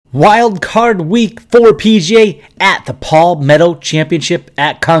Wild card week for PGA at the Palmetto Championship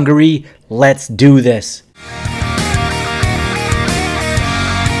at Congaree. Let's do this.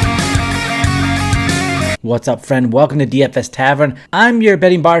 What's up, friend? Welcome to DFS Tavern. I'm your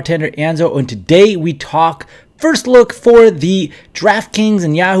betting bartender, Anzo, and today we talk first look for the DraftKings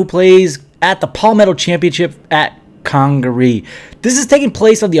and Yahoo plays at the Palmetto Championship at Congaree. This is taking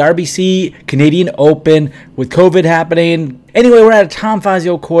place on the RBC Canadian Open with COVID happening. Anyway, we're at a Tom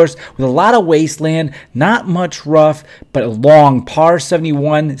Fazio course with a lot of wasteland, not much rough, but a long par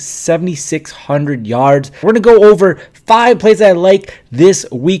 71, 7,600 yards. We're going to go over 5 plays that I like this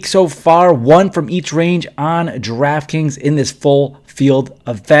week so far, one from each range on DraftKings in this full field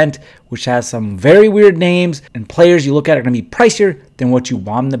event, which has some very weird names, and players you look at are going to be pricier than what you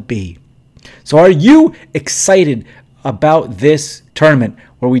want them to be. So are you excited about this tournament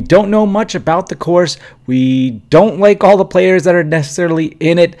where we don't know much about the course? We don't like all the players that are necessarily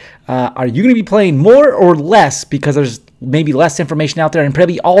in it. Are you going to be playing more or less because there's maybe less information out there and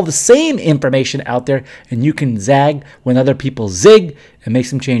probably all the same information out there, and you can zag when other people zig and make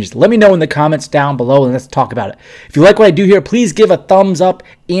some changes? Let me know in the comments down below and let's talk about it. If you like what I do here, please give a thumbs up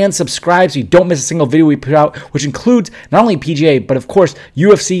and subscribe so you don't miss a single video we put out, which includes not only PGA, but of course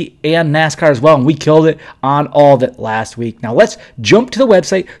UFC and NASCAR as well, and we killed it on all of it last week. Now let's jump to the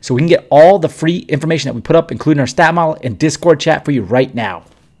website so we can get all the free information that we put up, including our stat model and Discord chat for you right now.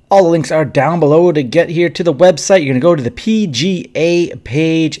 All the links are down below to get here to the website. You're going to go to the PGA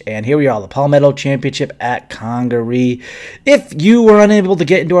page, and here we are, the Palmetto Championship at Congaree. If you were unable to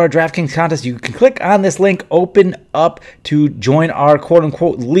get into our DraftKings contest, you can click on this link, open up to join our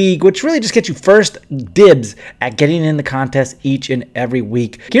quote-unquote league, which really just gets you first dibs at getting in the contest each and every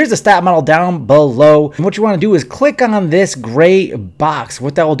week. Here's the stat model down below, and what you want to do is click on this gray box.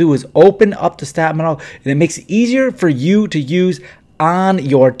 What that will do is open up the stat model, and it makes it easier for you to use on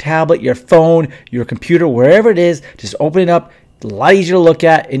your tablet, your phone, your computer, wherever it is. Just open it up. A lot easier to look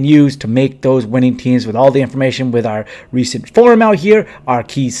at and use to make those winning teams with all the information with our recent form out here, our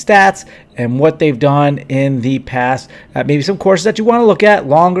key stats, and what they've done in the past. Maybe some courses that you want to look at,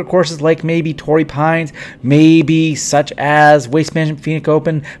 longer courses like maybe Torrey Pines, maybe such as Waste Management Phoenix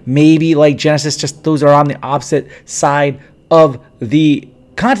Open, maybe like Genesis, just those are on the opposite side of the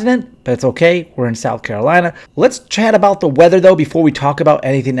continent, but it's okay. We're in South Carolina. Let's chat about the weather though before we talk about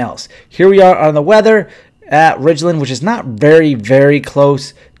anything else. Here we are on the weather at Ridgeland, which is not very, very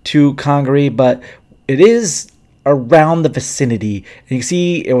close to Congaree, but it is around the vicinity. And you can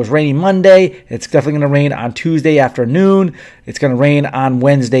see it was raining Monday. It's definitely going to rain on Tuesday afternoon. It's going to rain on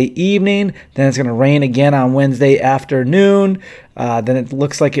Wednesday evening. Then it's going to rain again on Wednesday afternoon. Then it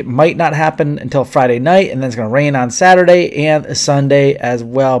looks like it might not happen until Friday night, and then it's going to rain on Saturday and Sunday as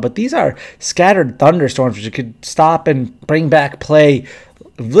well. But these are scattered thunderstorms, which you could stop and bring back play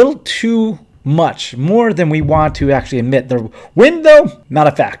a little too much, more than we want to actually admit. The wind, though, not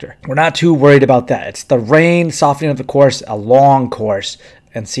a factor. We're not too worried about that. It's the rain softening up the course, a long course,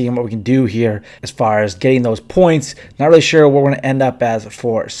 and seeing what we can do here as far as getting those points. Not really sure what we're going to end up as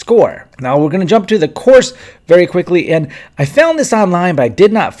for score. Now we're going to jump to the course very quickly, and I found this online, but I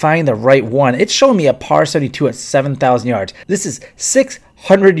did not find the right one. It's showing me a par 72 at 7,000 yards. This is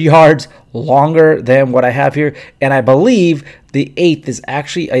 600 yards longer than what I have here, and I believe the 8th is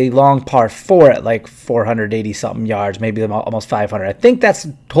actually a long par 4 at like 480 something yards, maybe almost 500. I think that's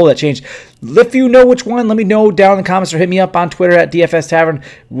the hole that changed. If you know which one, let me know down in the comments or hit me up on Twitter at DFS Tavern.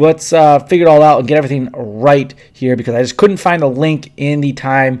 Let's figure it all out and get everything right here, because I just couldn't find a link in the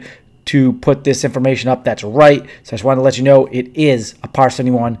time to put this information up that's right. So I just wanted to let you know it is a par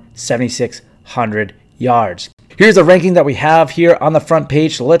 71, 7,600 yards. Here's the ranking that we have here on the front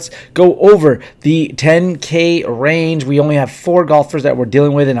page. So let's go over the 10K range. We only have 4 golfers that we're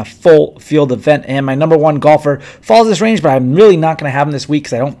dealing with in a full field event, and my number 1 golfer falls this range, but I'm really not going to have him this week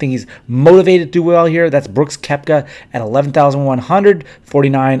because I don't think he's motivated to do well here. That's Brooks Koepka at 11,100,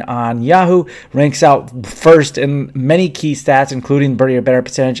 49 on Yahoo. Ranks out first in many key stats, including birdie or better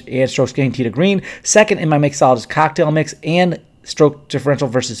percentage and strokes gained tee to green. Second in my mixologist cocktail mix and stroke differential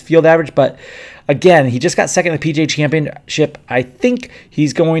versus field average. But again, he just got second in the PGA Championship. I think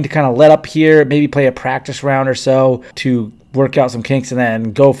he's going to kind of let up here, maybe play a practice round or so to work out some kinks and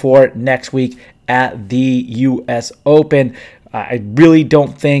then go for it next week at the US Open. I really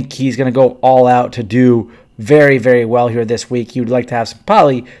don't think he's going to go all out to do very, very well here this week. He would like to have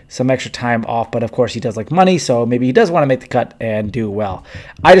probably some extra time off, but of course he does like money, so maybe he does want to make the cut and do well.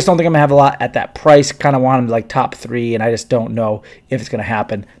 I just don't think I'm going to have a lot at that price. Kind of want him like top 3, and I just don't know if it's going to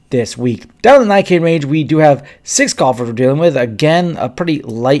happen this week. Down in the 9K range, we do have 6 golfers we're dealing with. Again, a pretty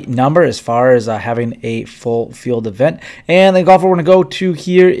light number as far as having a full field event. And the golfer we're going to go to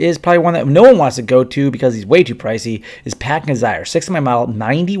here is probably one that no one wants to go to because he's way too pricey, is Pat Kazire. 6 in my model,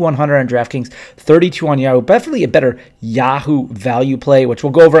 9,100 on DraftKings, 32 on Yahoo. Definitely a better Yahoo value play, which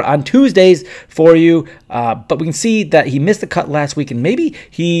we'll go over on Tuesdays for you. But we can see that he missed the cut last week, and maybe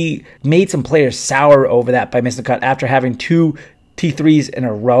he made some players sour over that by missing the cut after having 2 T3s in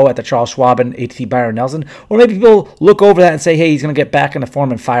a row at the Charles Schwab and AT&T Byron Nelson. Or maybe people look over that and say, hey, he's going to get back into form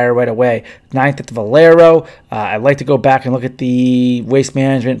and fire right away. 9th at the Valero. I'd like to go back and look at the Waste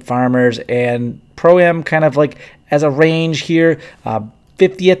Management, Farmers, and Pro-Am kind of like as a range here.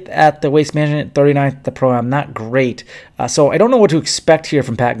 50th at the Waste Management, 39th at the Pro-Am. Not great. So I don't know what to expect here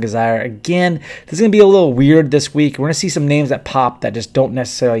from Pat Kazire. Again, this is going to be a little weird this week. We're going to see some names that pop that just don't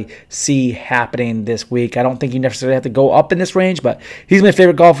necessarily see happening this week. I don't think you necessarily have to go up in this range, but he's my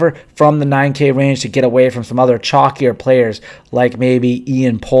favorite golfer from the 9K range to get away from some other chalkier players like maybe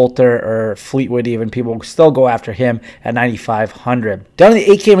Ian Poulter or Fleetwood even. People still go after him at 9,500. Down in the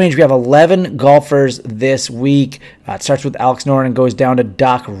 8K range, we have 11 golfers this week. It starts with Alex Noren and goes down to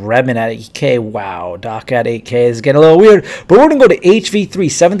Doc Redman at 8K. Wow, Doc at 8K is getting a little weird. But we're going to go to HV3,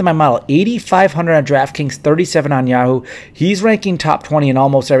 7th in my model, 8,500 on DraftKings, 37 on Yahoo. He's ranking top 20 in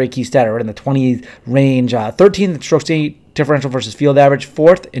almost every key stat, right in the 20 range. 13th in strokes differential versus field average,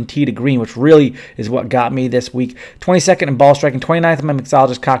 4th in tee to green, which really is what got me this week. 22nd in ball striking, 29th in my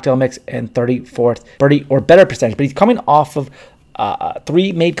mixologist cocktail mix, and 34th birdie or better percentage. But he's coming off of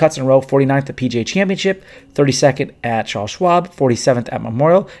 3 made cuts in a row, 49th at PGA Championship, 32nd at Charles Schwab, 47th at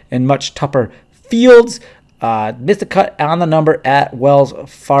Memorial, and much tougher fields. Missed a cut on the number at Wells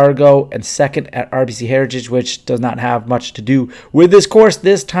Fargo and 2nd at RBC Heritage, which does not have much to do with this course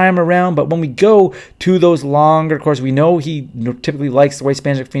this time around. But when we go to those longer courses, we know he typically likes the Waste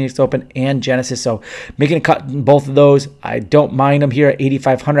Management, Phoenix Open, and Genesis. So making a cut in both of those, I don't mind him here at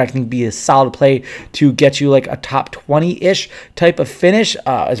 8,500. I think be a solid play to get you like a top 20-ish type of finish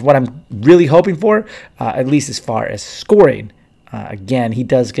is what I'm really hoping for, at least as far as scoring. Again, he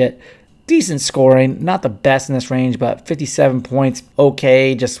does get decent scoring, not the best in this range, but 57 points,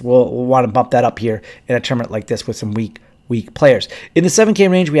 okay. Just we'll want to bump that up here in a tournament like this with some weak players. In the 7K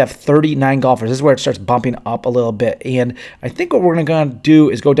range, we have 39 golfers. This is where it starts bumping up a little bit, and I think what we're going to do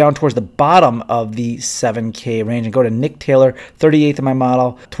is go down towards the bottom of the 7K range and go to Nick Taylor, 38th in my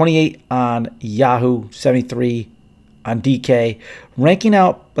model, 28 on Yahoo, 73 on DK, ranking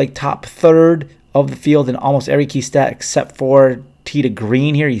out like top 3rd of the field in almost every key stat except for tee to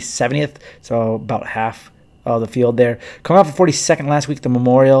green here. He's 70th, so about half of the field there. Coming off of 42nd last week at the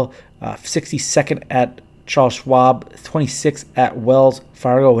Memorial, 62nd at Charles Schwab, 26th at Wells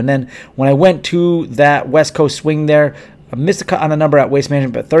Fargo. And then when I went to that West Coast swing there, I missed a cut on the number at Waste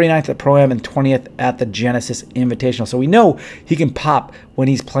Management, but 39th at the Pro-Am and 20th at the Genesis Invitational. So we know he can pop when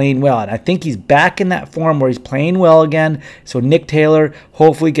he's playing well. And I think he's back in that form where he's playing well again. So Nick Taylor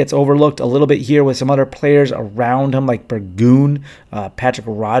hopefully gets overlooked a little bit here with some other players around him like Burgoon, Patrick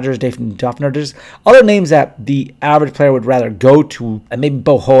Rogers, Dave Duffner. There's other names that the average player would rather go to. And maybe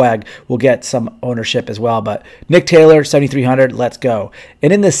Bo Hoag will get some ownership as well. But Nick Taylor, 7,300, let's go.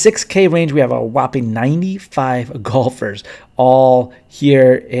 And in the 6K range, we have a whopping 95 golfers all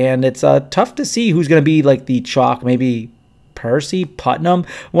here. And it's tough to see who's going to be like the chalk, maybe Percy, Putnam,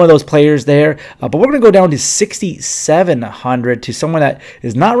 one of those players there. But we're going to go down to 6,700 to someone that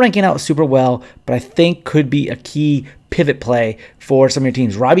is not ranking out super well, but I think could be a key pivot play for some of your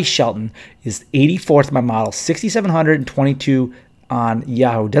teams. Robbie Shelton is 84th in my model, 6,722 on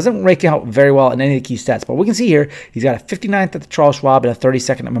Yahoo. Doesn't rank out very well in any of the key stats, but we can see here he's got a 59th at the Charles Schwab and a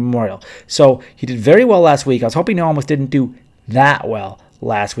 32nd at Memorial. So he did very well last week. I was hoping he almost didn't do that well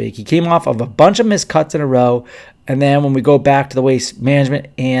last week. He came off of a bunch of missed cuts in a row. And then when we go back to the Waste Management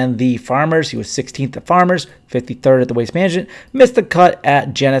and the Farmers, he was 16th at Farmers, 53rd at the Waste Management. Missed the cut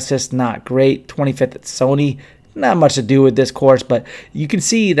at Genesis, not great. 25th at Sony. Not much to do with this course, but you can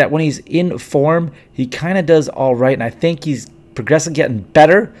see that when he's in form, he kind of does all right. And I think he's progressively getting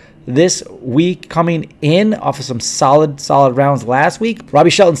better this week, coming in off of some solid rounds last week. Robbie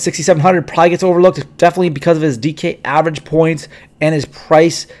Shelton, 6,700, probably gets overlooked, definitely because of his DK average points and his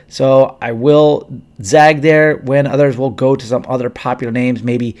price. So I will zag there when others will go to some other popular names,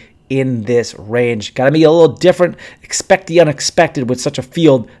 maybe in this range. Got to be a little different. Expect the unexpected with such a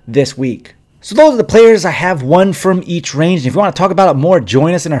field this week. So those are the players. I have one from each range. And if you want to talk about it more,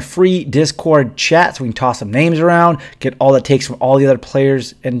 join us in our free Discord chat so we can toss some names around, get all the takes from all the other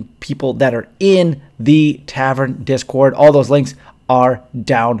players and people that are in the Tavern Discord. All those links are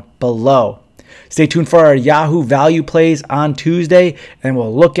down below. Stay tuned for our Yahoo value plays on Tuesday, and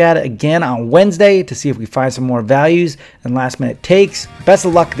we'll look at it again on Wednesday to see if we find some more values and last-minute takes. Best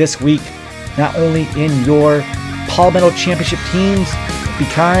of luck this week, not only in your Palmetto Championship teams. Be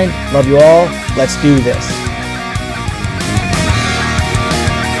kind. Love you all. Let's do this.